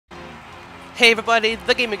Hey everybody,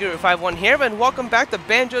 the Gaming Guru 51 here, and welcome back to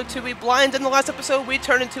Banjo-Tooie Blind. In the last episode, we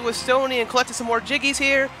turned into a Stony and collected some more jiggies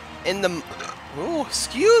here in the... Ooh,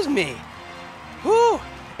 excuse me. Ooh,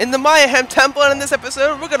 in the Mayahem Temple, and in this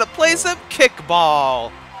episode, we're gonna play some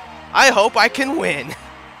kickball. I hope I can win,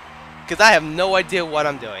 because I have no idea what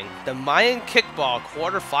I'm doing. The Mayan Kickball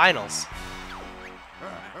quarterfinals.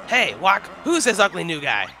 Hey, Wak, who's this ugly new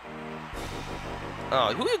guy?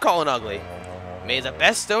 Oh, who are you calling ugly? May the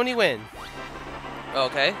best Stony win.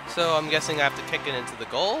 Okay, so I'm guessing I have to kick it into the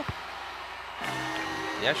goal?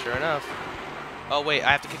 Yeah, sure enough. Oh wait,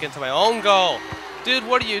 I have to kick it into my own goal! Dude,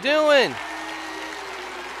 what are you doing?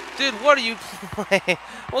 Dude, what are you playing?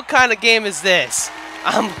 What kind of game is this?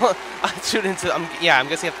 I'm shooting into... I'm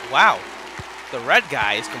guessing... Wow! The red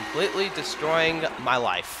guy is completely destroying my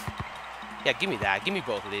life. Yeah, give me that. Give me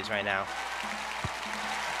both of these right now.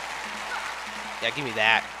 Yeah, give me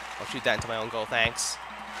that. I'll shoot that into my own goal, thanks.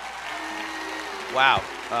 Wow.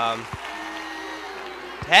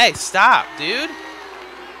 Hey, stop, dude.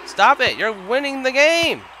 Stop it. You're winning the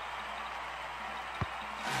game.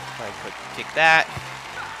 Kick that.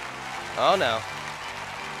 Oh, no.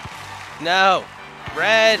 No.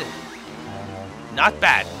 Red. Not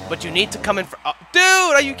bad, but you need to come in for... Oh, dude,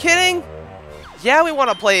 are you kidding? Yeah, we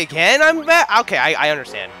want to play again. I'm bad. Okay, I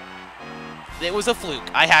understand. It was a fluke.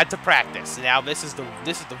 I had to practice. Now this is the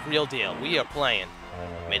real deal. We are playing.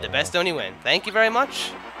 May the best Stony win. Thank you very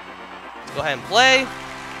much. Let's go ahead and play.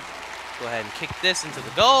 Go ahead and kick this into the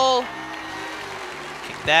goal.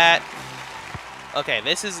 Kick that. Okay,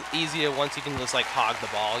 this is easier once you can just like hog the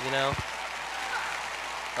ball, you know.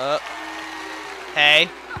 Hey.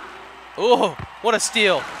 Ooh, what a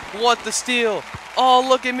steal. What the steal. Oh,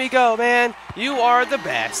 look at me go, man. You are the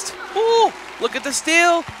best. Ooh, look at the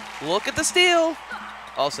steal. Look at the steal.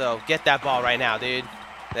 Also, get that ball right now, dude.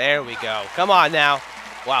 There we go. Come on now.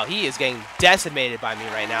 Wow, he is getting decimated by me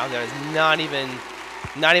right now. There is not even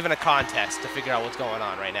a contest to figure out what's going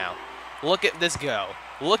on right now. Look at this go.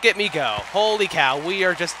 Look at me go. Holy cow, we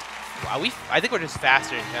are just... Wow, I think we're just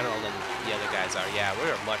faster in general than the other guys are. Yeah,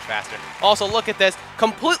 we're much faster. Also, look at this.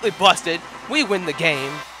 Completely busted. We win the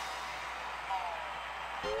game.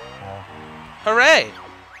 Hooray!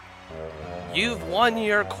 You've won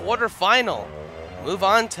your quarterfinal. Move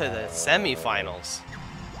on to the semifinals.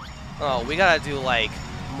 Oh, we gotta do like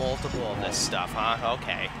multiple of this stuff, huh?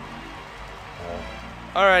 Okay.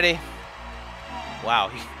 Alrighty. Wow,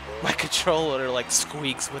 my controller like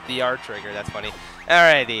squeaks with the R trigger. That's funny.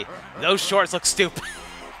 Alrighty. Those shorts look stupid.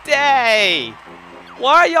 Day!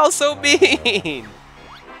 Why are y'all so mean?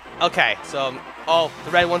 Okay, so oh,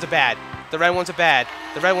 the red ones are bad. The red ones are bad.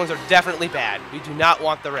 The red ones are definitely bad. We do not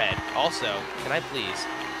want the red. Also, can I please?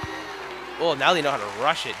 Oh, now they know how to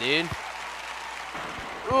rush it, dude.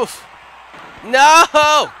 Oof.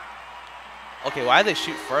 No! Okay, why do they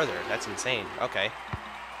shoot further? That's insane. Okay.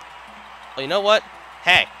 Well, you know what?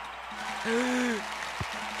 Hey.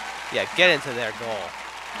 Yeah, get into their goal.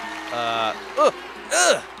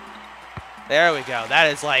 There we go.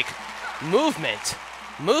 That is like movement.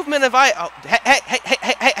 Movement of I. Oh,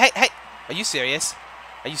 hey. Are you serious?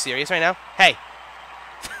 Are you serious right now? Hey.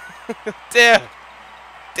 Dude.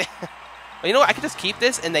 Well, you know what? I can just keep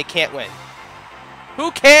this and they can't win.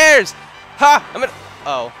 Who cares? Ha! I'm gonna...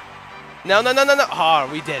 Oh. No. Oh,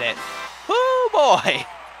 we did it. Oh, boy.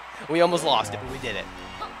 We almost lost it, but we did it.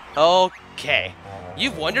 Okay.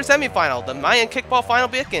 You've won your semifinal. The Mayan Kickball final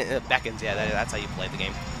beckons. Yeah, that's how you play the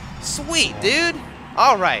game. Sweet, dude.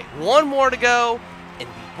 All right. One more to go, and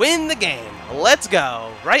we win the game. Let's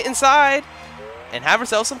go. Right inside and have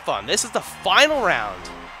ourselves some fun. This is the final round.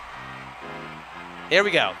 Here we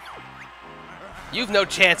go. You've no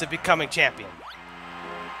chance of becoming champion.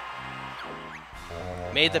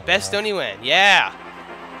 May the best Stony win. Yeah.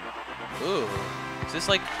 Ooh. Is this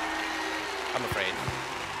like... I'm afraid.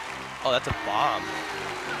 Oh, that's a bomb.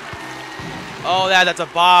 Oh, that's a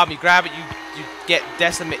bomb. You grab it, you get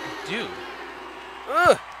decimated. Dude.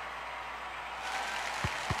 Ugh.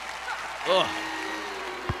 Ugh.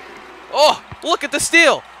 Oh, look at the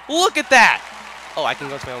steal. Look at that. Oh, I can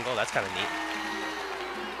go to my own goal. That's kind of neat.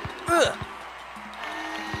 Ugh.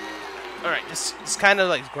 Alright, just kind of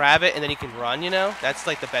like grab it and then you can run, you know? That's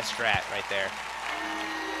like the best strat right there.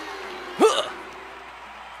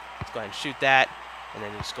 Let's go ahead and shoot that. And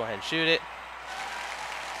then you just go ahead and shoot it.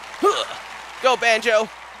 Go, Banjo!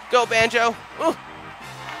 Go, Banjo!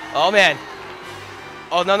 Oh, man.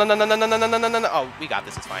 Oh, no. Oh, we got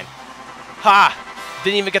this. It's fine. Ha!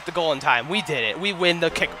 Didn't even get the goal in time. We did it. We win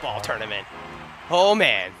the kickball tournament. Oh,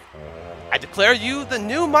 man. I declare you the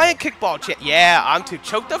new Mayan Kickball champ. Yeah, I'm too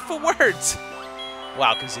choked up for words.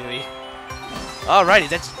 Wow, Kazooie. Alrighty,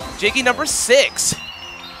 that's Jiggy number 6.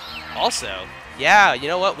 Also, yeah, you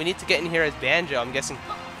know what? We need to get in here as Banjo. I'm guessing.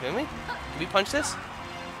 Can we? Can we punch this?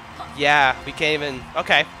 Yeah, we can't even.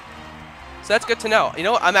 Okay. So that's good to know. You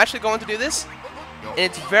know what? I'm actually going to do this. And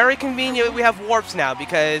it's very convenient we have warps now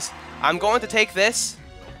because I'm going to take this.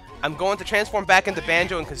 I'm going to transform back into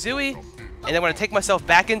Banjo and Kazooie. And then I'm going to take myself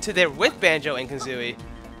back into there with Banjo and Kazooie.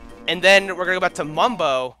 And then we're going to go back to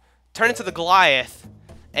Mumbo, turn into the Goliath,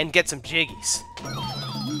 and get some Jiggies.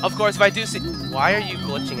 Of course, if I do see... Why are you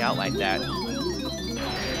glitching out like that?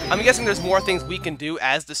 I'm guessing there's more things we can do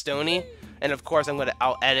as the Stony. And of course, I'm going to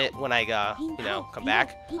out-edit when I, you know, come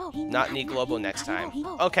back. Not need Globo next time.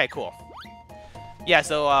 Okay, cool. Yeah,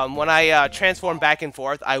 so when I transform back and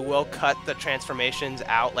forth, I will cut the transformations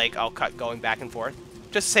out. Like, I'll cut going back and forth.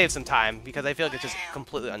 Just to save some time, because I feel like it's just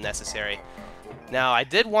completely unnecessary. Now, I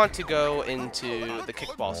did want to go into the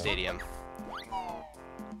kickball stadium.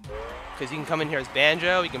 Because you can come in here as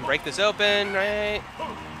Banjo, you can break this open, right?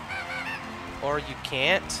 Or you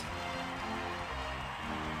can't.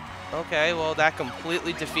 Okay, well that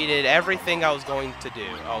completely defeated everything I was going to do.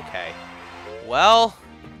 Okay. Well,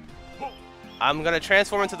 I'm going to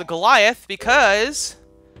transform into the Goliath because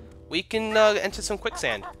we can enter some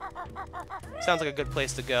quicksand. Sounds like a good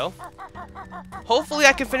place to go. Hopefully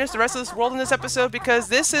I can finish the rest of this world in this episode because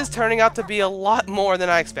this is turning out to be a lot more than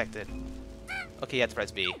I expected. Okay, you have to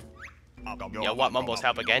press B. Yo, what? Mumbo's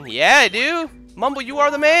help again? Yeah, I do! Mumbo, you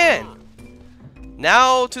are the man!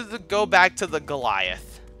 Now to go back to the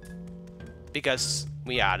Goliath. Because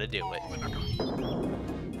we gotta do it.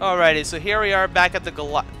 Alrighty, so here we are back at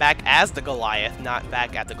the back as the Goliath, not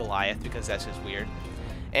back at the Goliath because that's just weird.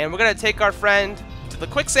 And we're gonna take our friend to the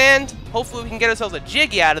quicksand. Hopefully we can get ourselves a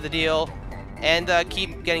Jiggy out of the deal and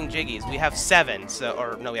keep getting Jiggies. We have 7, so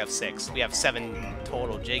or no, we have 6. We have 7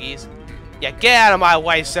 total Jiggies. Yeah, get out of my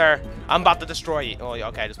way, sir. I'm about to destroy you. Oh,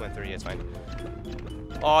 okay, I just went through you. It's fine.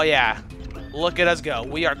 Oh, yeah. Look at us go.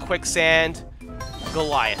 We are Quicksand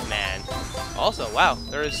Goliath, man. Also, wow,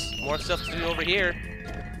 there's more stuff to do over here.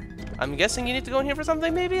 I'm guessing you need to go in here for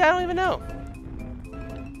something, maybe? I don't even know.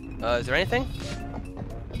 Is there anything?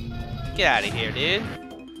 Get out of here, dude.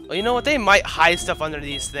 Well, you know what? They might hide stuff under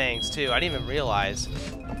these things, too. I didn't even realize.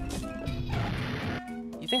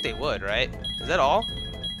 You think they would, right? Is that all?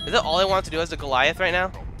 Is that all I want to do as the Goliath right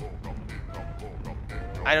now?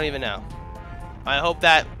 I don't even know. I hope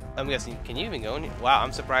that... I'm guessing... Can you even go in here? Wow,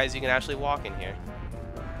 I'm surprised you can actually walk in here.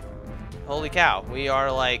 Holy cow. We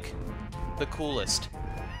are, like, the coolest.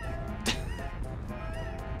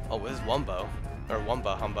 Oh, this is Wumbo. Or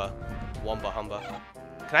Wumba Humba. Wumba Humba.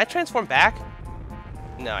 Can I transform back?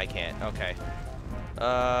 No, I can't. Okay.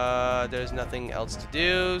 There's nothing else to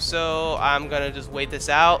do, so I'm gonna just wait this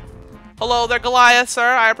out. Hello there, Goliath, sir.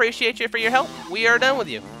 I appreciate you for your help. We are done with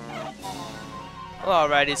you.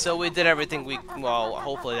 Alrighty, so we did everything we... Well,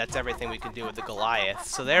 hopefully that's everything we can do with the Goliath.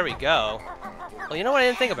 So there we go. Well, you know what I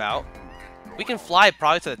didn't think about? We can fly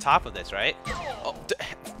probably to the top of this, right? Oh,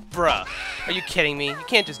 bruh. Are you kidding me? You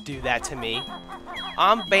can't just do that to me.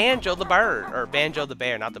 I'm Banjo the bird. Or Banjo the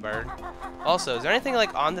bear, not the bird. Also, is there anything,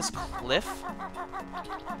 like, on this cliff?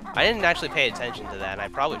 I didn't actually pay attention to that, and I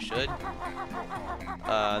probably should.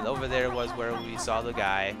 Over there was where we saw the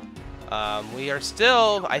guy. We are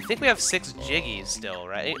still... I think we have 6 Jiggies still,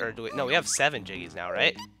 right? Or do we... No, we have 7 Jiggies now,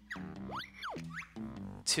 right?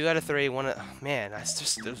 2 out of 3, 1... Man, that's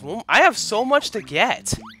just... There's one... I have so much to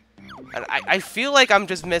get. And I feel like I'm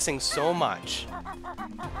just missing so much.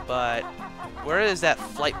 But... Where is that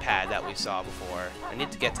flight pad that we saw before? I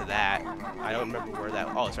need to get to that. I don't remember where that...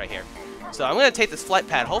 Oh, it's right here. So I'm going to take this flight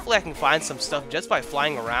pad. Hopefully I can find some stuff just by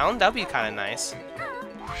flying around. That would be kind of nice.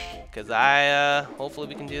 Because hopefully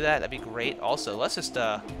we can do that. That'd be great. Also, let's just,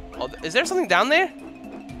 oh, is there something down there?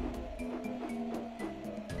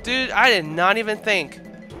 Dude, I did not even think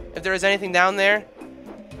if there was anything down there.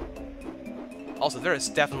 Also, there is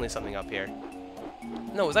definitely something up here.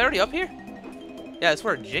 No, was I already up here? Yeah, that's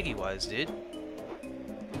where Jiggy was, dude.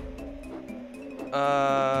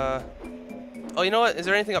 Oh, you know what? Is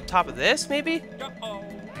there anything up top of this, maybe?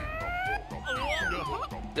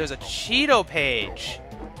 There's a Cheeto page.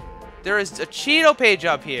 There is a Cheeto page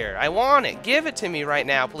up here. I want it. Give it to me right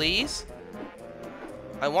now, please.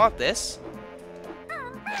 I want this.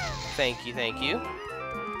 Thank you, thank you.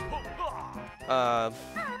 Can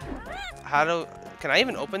I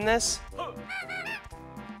even open this?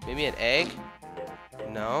 Maybe an egg?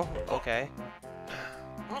 No? Okay.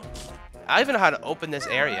 I don't even know how to open this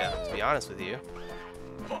area, to be honest with you.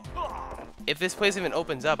 If this place even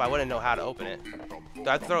opens up, I wouldn't know how to open it. Do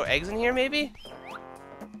I have to throw eggs in here, maybe?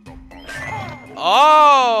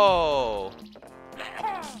 Oh!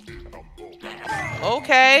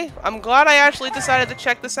 Okay, I'm glad I actually decided to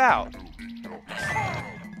check this out.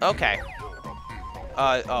 Okay.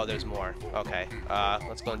 Oh, there's more. Okay,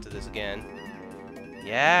 let's go into this again.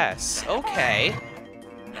 Yes, okay.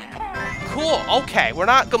 Cool, okay, we're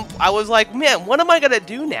not I was like, man, what am I gonna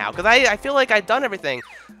do now? Because I feel like I've done everything.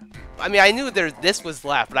 I mean, I knew this was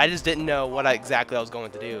left, but I just didn't know what exactly I was going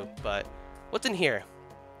to do. But, what's in here?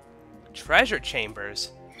 Treasure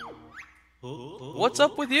chambers. What's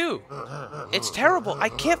up with you? It's terrible. I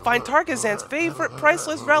can't find Tarkazan's favorite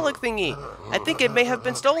priceless relic thingy. I think it may have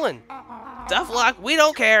been stolen. Tough luck, we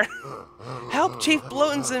don't care. Help Chief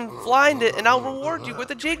Bloatinson find it, and I'll reward you with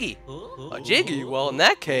a jiggy. A jiggy? Well, in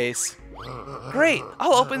that case... Great,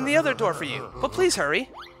 I'll open the other door for you, but please hurry.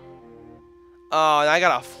 Oh, and I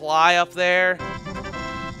gotta fly up there.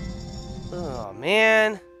 Oh,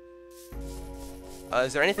 man.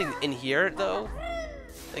 Is there anything in here, though?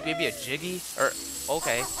 Like maybe a jiggy? Or,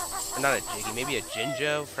 okay. Or not a jiggy, maybe a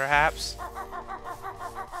Jinjo, perhaps?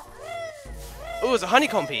 Ooh, it's a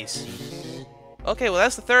honeycomb piece. Okay, well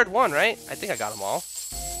that's the third one, right? I think I got them all.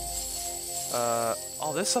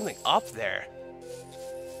 Oh, there's something up there.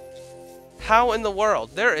 How in the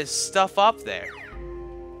world? There is stuff up there.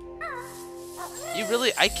 You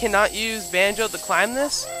really... I cannot use Banjo to climb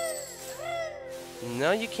this?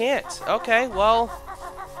 No, you can't. Okay, well...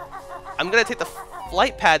 I'm gonna take the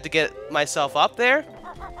flight pad to get myself up there.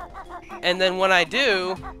 And then when I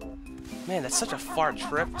do... Man, that's such a far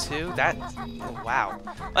trip, too. That... Oh, wow.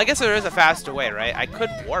 I guess there is a faster way, right? I could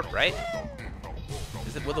warp, right?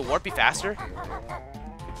 Will the warp be faster?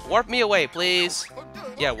 Warp me away, please.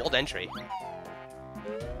 Yeah, world entry.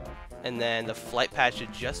 And then the flight pad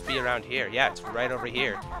should just be around here. Yeah, it's right over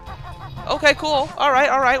here. Okay, cool.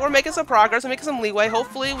 Alright. We're making some progress. We're making some leeway.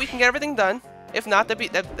 Hopefully, we can get everything done. If not,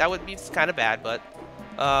 that would be kind of bad, but...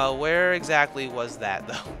 where exactly was that,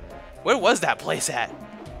 though? Where was that place at?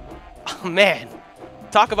 Oh, man.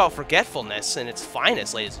 Talk about forgetfulness in its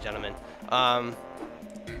finest, ladies and gentlemen.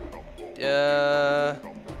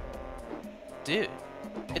 Dude.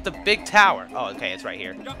 It's a big tower. Oh, okay, it's right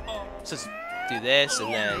here. Let's just do this,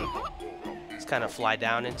 and then just kind of fly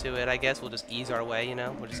down into it, I guess. We'll just ease our way, you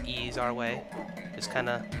know? We'll just ease our way. Just kind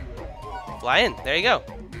of fly in. There you go.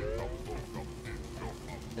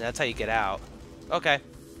 And that's how you get out. Okay.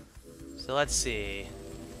 So let's see.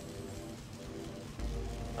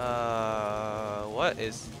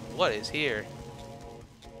 What is here?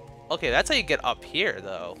 Okay, that's how you get up here,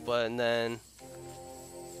 though. But and then...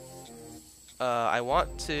 I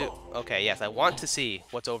want to... Okay, yes, I want to see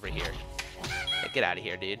what's over here. Yeah, get out of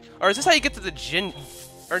here, dude. Or is this how you get to the Jin...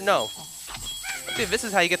 Or no. Okay, this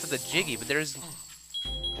is how you get to the Jiggy, but there's...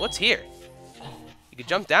 What's here? You could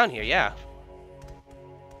jump down here, yeah.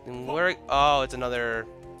 And where... Oh, it's another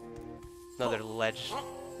ledge.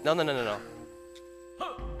 No.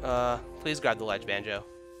 Please grab the ledge, Banjo.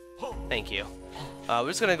 Thank you. We're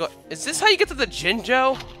just gonna go... Is this how you get to the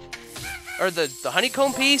Jinjo? Or the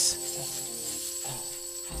honeycomb piece?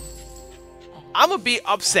 I'm gonna be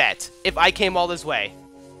upset if I came all this way.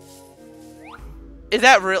 Is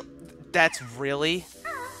that real? That's really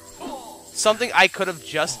something I could have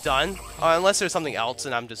just done? Unless there's something else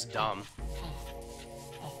and I'm just dumb.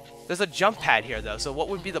 There's a jump pad here, though, so what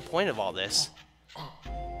would be the point of all this?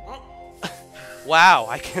 Wow,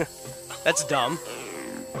 I can... That's dumb.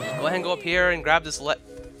 Go ahead and go up here and grab this I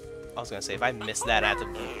was gonna say, if I miss that, I have to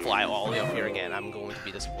fly all the way up here again. I'm going to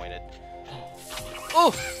be disappointed.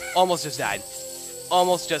 Oh! Almost just died.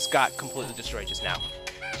 Almost just got completely destroyed just now.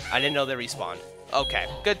 I didn't know they respawned. Okay,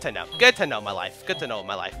 good to know. Good to know, my life. Good to know,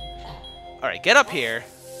 my life. Alright, get up here.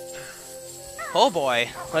 Oh boy.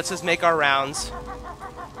 Let's just make our rounds.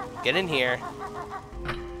 Get in here.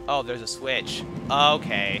 Oh, there's a switch.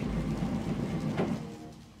 Okay.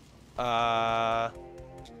 Where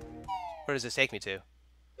does this take me to?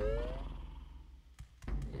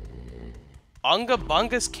 Unga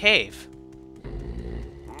Bunga's Cave.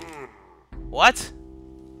 What?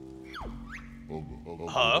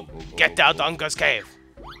 Huh? Get out Unga's Cave.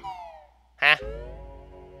 Huh?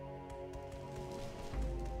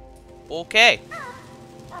 Okay.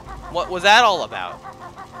 What was that all about?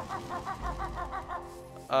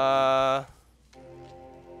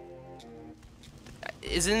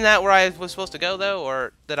 Isn't that where I was supposed to go, though?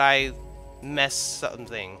 Or did I mess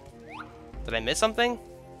something? Did I miss something?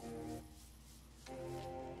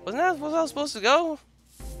 Was I supposed to go?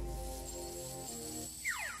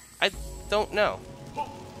 I don't know.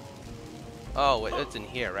 Oh, wait, it's in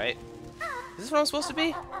here, right? Is this where I'm supposed to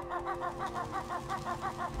be?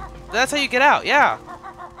 That's how you get out, yeah.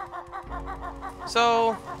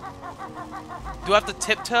 So, do I have to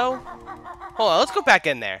tiptoe? Hold on, let's go back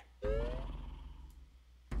in there.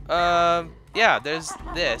 Yeah, there's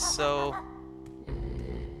this, so...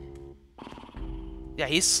 Yeah,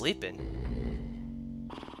 he's sleeping.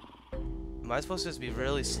 Am I supposed to just be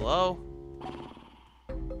really slow?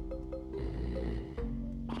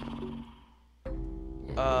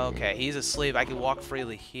 Okay, he's asleep. I can walk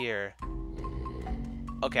freely here.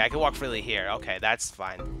 Okay, I can walk freely here. Okay, that's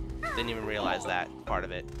fine. Didn't even realize that part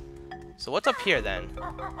of it. So what's up here then?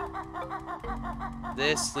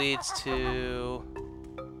 This leads to...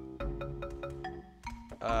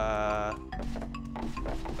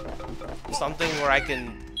 something where I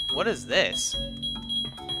can... What is this?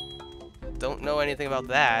 Don't know anything about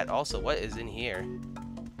that. Also, what is in here?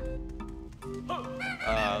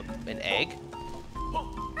 An egg?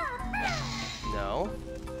 No.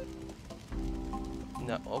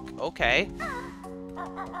 No, okay.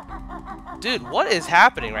 Dude, what is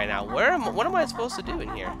happening right now? What am I supposed to do in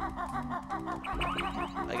here?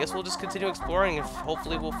 I guess we'll just continue exploring and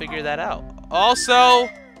hopefully we'll figure that out. Also...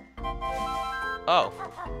 Oh.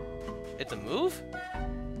 It's a move?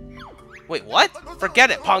 Wait, what?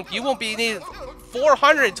 Forget it, punk. You won't be needing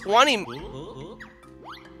 420...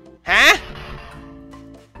 Huh?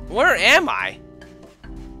 Where am I?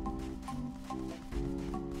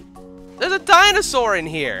 There's a dinosaur in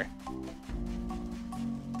here.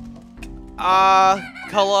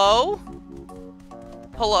 Hello?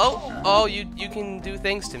 Hello? Oh, you can do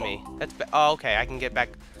things to me. That's oh, okay, I can get back.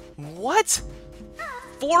 What?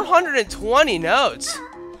 420 notes.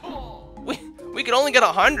 We can only get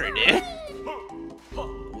 100, dude.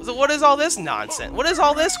 So what is all this nonsense? What is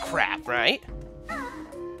all this crap, right?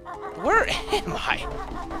 Where am I?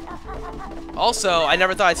 Also, I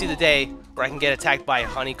never thought I'd see the day where I can get attacked by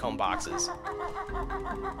honeycomb boxes.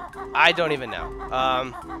 I don't even know.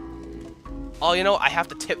 Oh, you know, I have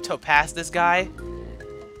to tiptoe past this guy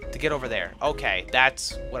to get over there. Okay,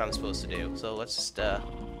 that's what I'm supposed to do. So let's just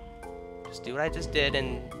do what I just did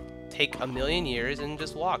and take a million years and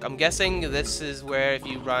just walk. I'm guessing this is where if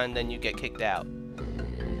you run, then you get kicked out.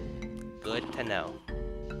 Good to know.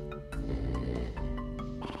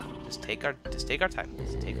 Just take our time. Just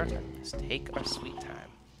take our time. Just take our sweet time.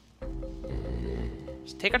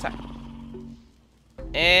 Just take our time.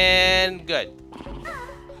 And good.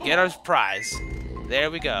 Get our prize. There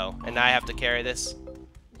we go. And now I have to carry this.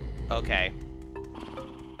 Okay.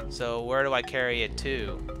 So where do I carry it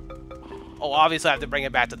to? Oh, obviously I have to bring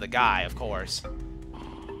it back to the guy, of course.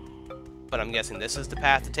 But I'm guessing this is the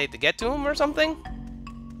path to take to get to him or something?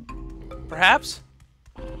 Perhaps?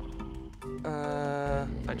 If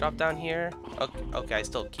I drop down here... Okay, I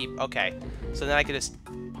still keep... Okay. So then I could just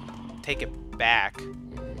take it back.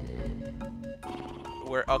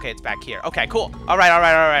 Okay, it's back here. Okay, cool.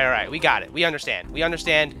 Alright. We got it. We understand. We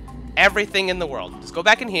understand everything in the world. Just go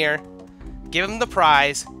back in here, give him the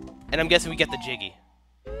prize, and I'm guessing we get the Jiggy.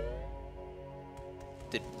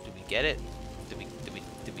 Did we get it? Did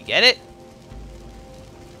we get it?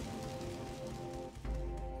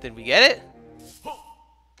 Did we get it?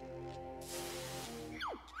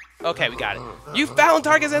 Okay, we got it. You found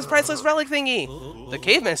Targazen's priceless relic thingy! The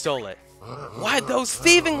caveman stole it. Why, those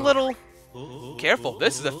thieving little... Careful,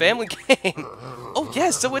 this is a family game. Oh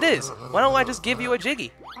yes, so it is. Why don't I just give you a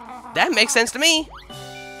Jiggy? That makes sense to me.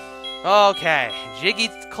 Okay, Jiggy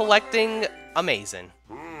collecting, amazing.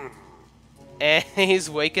 And he's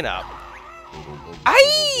waking up.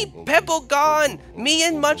 Aye! Pebble gone! Me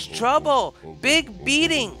in much trouble! Big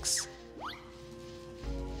beatings!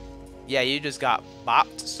 Yeah, you just got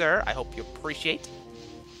bopped, sir. I hope you appreciate.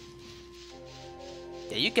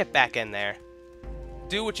 Yeah, you get back in there.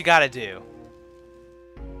 Do what you gotta do.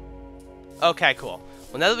 Okay, cool.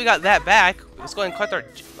 Well, now that we got that back, let's go ahead and collect our...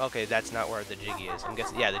 Okay, that's not where the Jiggy is. I'm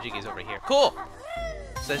guessing... Yeah, the Jiggy is over here. Cool!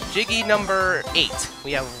 So that's Jiggy number 8.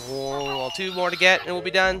 We have 2 more to get, and we'll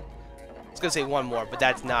be done. I was gonna say 1 more, but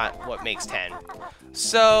that's not what makes 10.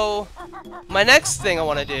 So, my next thing I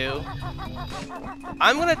want to do...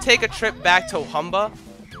 I'm gonna take a trip back to Humba,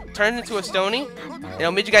 turn it into a Stony, and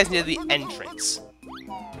I'll meet you guys near the entrance.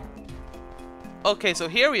 Okay, so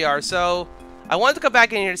here we are. So, I wanted to come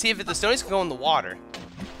back in here to see if the Stonies can go in the water.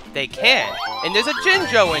 They can. And there's a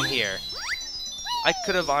Jinjo in here. I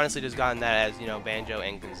could have honestly just gotten that as, you know, Banjo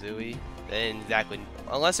and Kazooie. Then exactly.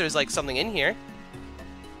 Unless there's, like, something in here.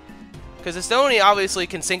 Because the Stony obviously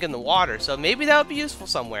can sink in the water. So maybe that would be useful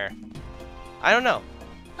somewhere. I don't know.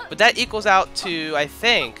 But that equals out to, I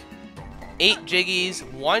think, 8 Jiggies,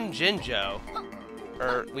 1 Jinjo.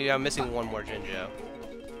 Or, we are missing 1 more Jinjo.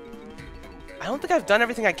 I don't think I've done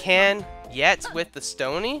everything I can yet with the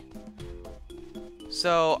Stony.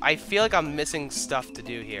 So, I feel like I'm missing stuff to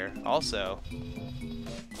do here. Also,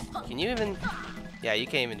 can you even... Yeah, you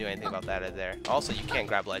can't even do anything about that in there. Also, you can't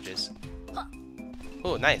grab ledges.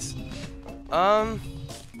 Oh, nice. I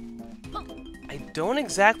don't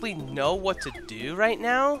exactly know what to do right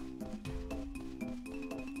now.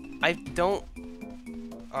 I don't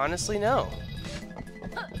honestly know.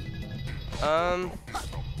 I'm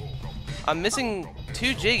missing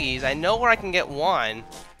 2 Jiggies. I know where I can get 1.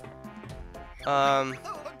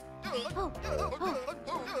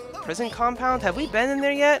 Prison compound? Have we been in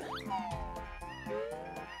there yet?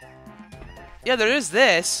 Yeah, there is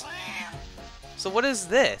this. So what is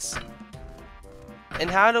this? And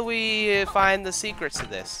how do we find the secrets to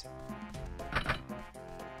this?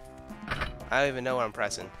 I don't even know what I'm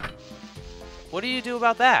pressing. What do you do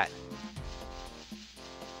about that?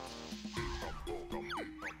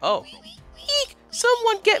 Oh. Eek!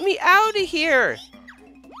 Someone get me out of here!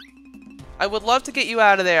 I would love to get you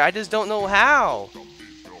out of there. I just don't know how.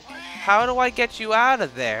 How do I get you out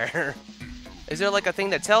of there? Is there like a thing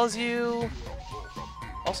that tells you?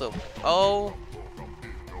 Also, oh,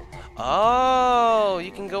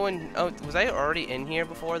 you can go in. Oh, was I already in here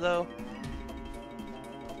before though?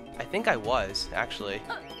 I think I was actually.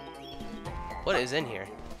 What is in here?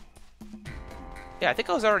 Yeah, I think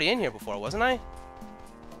I was already in here before, wasn't I?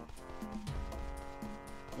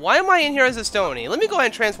 Why am I in here as a Stony? Let me go ahead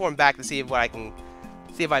and transform back to see if I can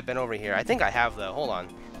see if I've been over here. I think I have though. Hold on.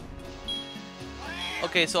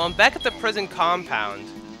 Okay, so I'm back at the prison compound,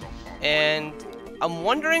 and I'm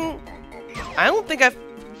wondering. I don't think I've.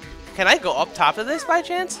 Can I go up top of this by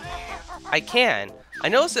chance? I can. I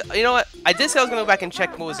know. You know what? I did say I was gonna go back and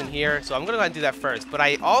check what was in here, so I'm gonna go ahead and do that first. But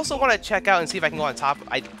I also want to check out and see if I can go on top.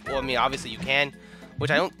 Well, I mean, obviously you can, which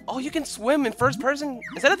I don't. Oh, you can swim in first person.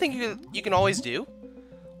 Is that a thing you can always do?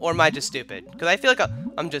 Or am I just stupid? Because I feel like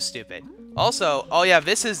I'm just stupid. Also, oh yeah,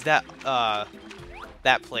 this is that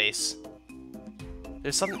that place.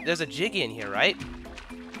 There's a Jiggy in here, right?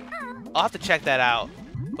 I'll have to check that out.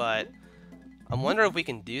 But I'm wondering if we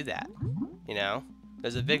can do that. You know,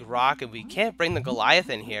 there's a big rock, and we can't bring the Goliath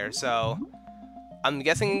in here, so I'm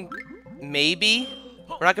guessing maybe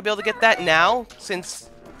we're not gonna be able to get that now, since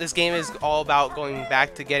this game is all about going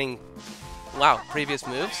back to getting previous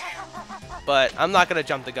moves. But I'm not gonna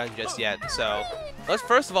jump the gun just yet. So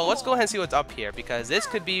first of all, let's go ahead and see what's up here, because this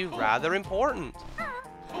could be rather important.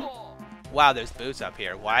 Wow, there's boots up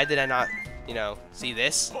here. Why did I not, you know, see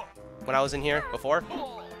this when I was in here before?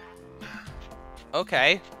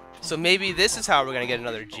 Okay, so maybe this is how we're gonna get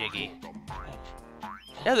another Jiggy.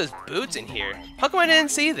 Yeah, there's boots in here. How come I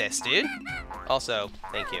didn't see this, dude? Also,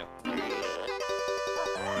 thank you.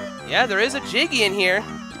 Yeah, there is a Jiggy in here.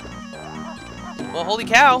 Well, holy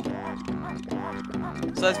cow.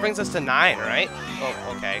 So that brings us to 9, right?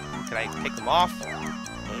 Oh, okay. Can I take them off?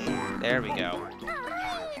 There we go.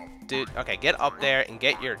 Dude, okay, get up there and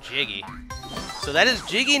get your Jiggy. So that is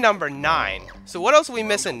Jiggy number 9. So what else are we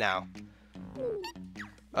missing now?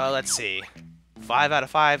 Let's see. 5 out of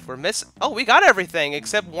 5. We're missing. Oh, we got everything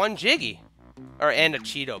except 1 Jiggy. And a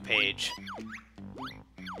Cheeto page.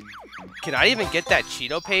 Can I even get that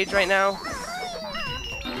Cheeto page right now?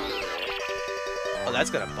 Oh,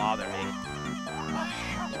 that's gonna bother me.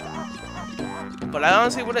 But I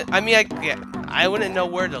honestly wouldn't. I mean, I wouldn't know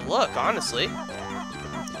where to look, honestly.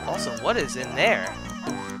 Also, what is in there?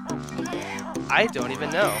 I don't even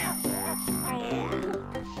know.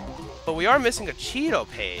 But we are missing a Cheeto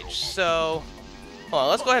page, so hold on,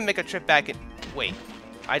 let's go ahead and make a trip back and wait.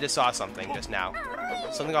 I just saw something just now.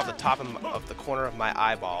 Something off the top of the corner of my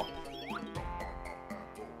eyeball.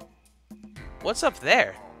 What's up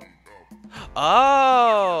there?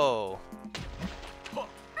 Oh!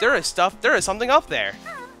 There is something up there.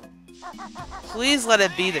 Please let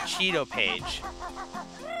it be the Cheeto page.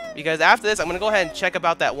 Because after this, I'm going to go ahead and check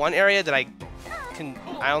about that one area that I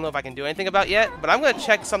don't know if I can do anything about yet, but I'm going to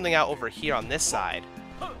check something out over here on this side.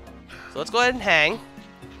 So let's go ahead and hang.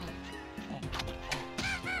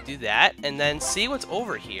 Do that, and then see what's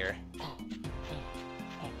over here.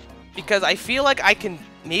 Because I feel like I can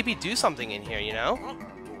maybe do something in here, you know?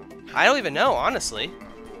 I don't even know, honestly.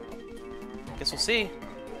 Guess we'll see.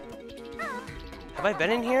 Have I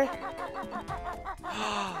been in here?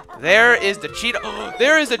 There is the Cheeto. Oh,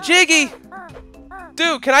 there is a Jiggy!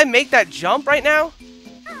 Dude, can I make that jump right now?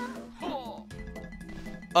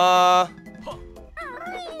 Oh,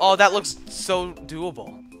 that looks so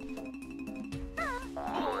doable.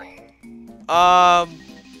 I'm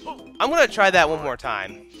gonna try that one more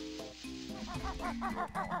time.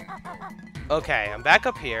 Okay, I'm back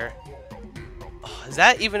up here. Oh, is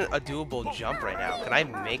that even a doable jump right now? Can I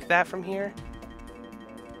make that from here?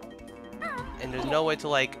 And there's no way to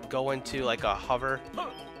like go into like a hover.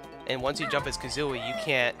 And once you jump as Kazooie, you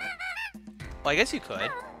can't Well, I guess you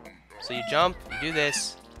could. So you jump, you do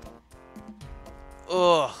this.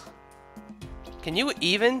 Ugh. Can you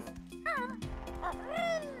even?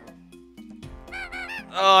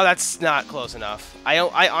 Oh, that's not close enough. I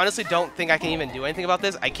honestly don't think I can even do anything about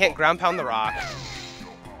this. I can't ground pound the rock.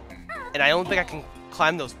 And I don't think I can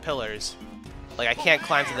climb those pillars. Like, I can't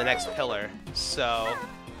climb to the next pillar. So,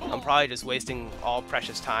 I'm probably just wasting all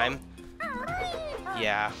precious time.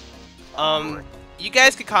 Yeah. You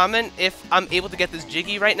guys could comment if I'm able to get this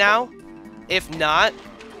Jiggy right now. If not,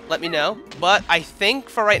 let me know. But I think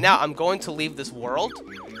for right now, I'm going to leave this world.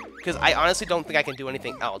 Because I honestly don't think I can do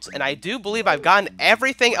anything else. And I do believe I've gotten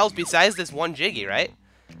everything else besides this one Jiggy, right?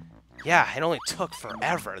 Yeah, it only took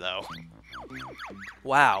forever, though.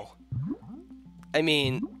 Wow. I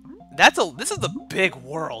mean, this is a big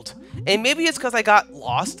world. And maybe it's because I got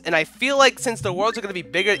lost. And I feel like since the worlds are going to be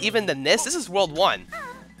bigger even than this is World 1.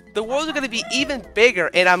 The worlds are going to be even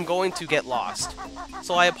bigger, and I'm going to get lost.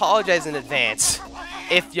 So I apologize in advance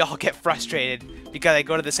if y'all get frustrated because I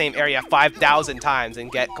go to the same area 5,000 times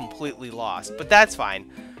and get completely lost. But that's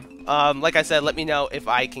fine. Like I said, let me know if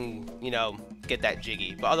I can, you know, get that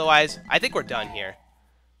Jiggy. But otherwise, I think we're done here.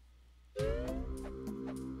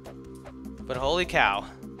 But holy cow.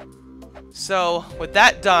 So, with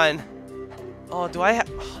that done... Oh, do I have...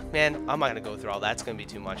 Oh, man, I'm not going to go through all that. It's going to be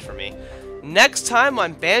too much for me. Next time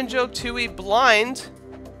on Banjo-Tooie Blind,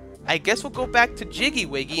 I guess we'll go back to Jiggy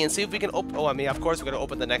Wiggy and see if we can open... Oh, I mean, of course we're going to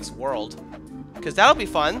open the next world. Because that'll be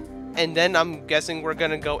fun. And then I'm guessing we're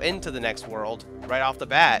going to go into the next world right off the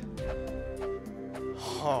bat.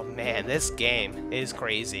 Oh, man, this game is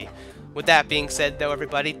crazy. With that being said, though,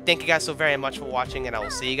 everybody, thank you guys so very much for watching, and I will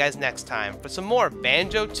see you guys next time for some more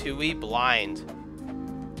Banjo-Tooie Blind.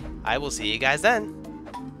 I will see you guys then.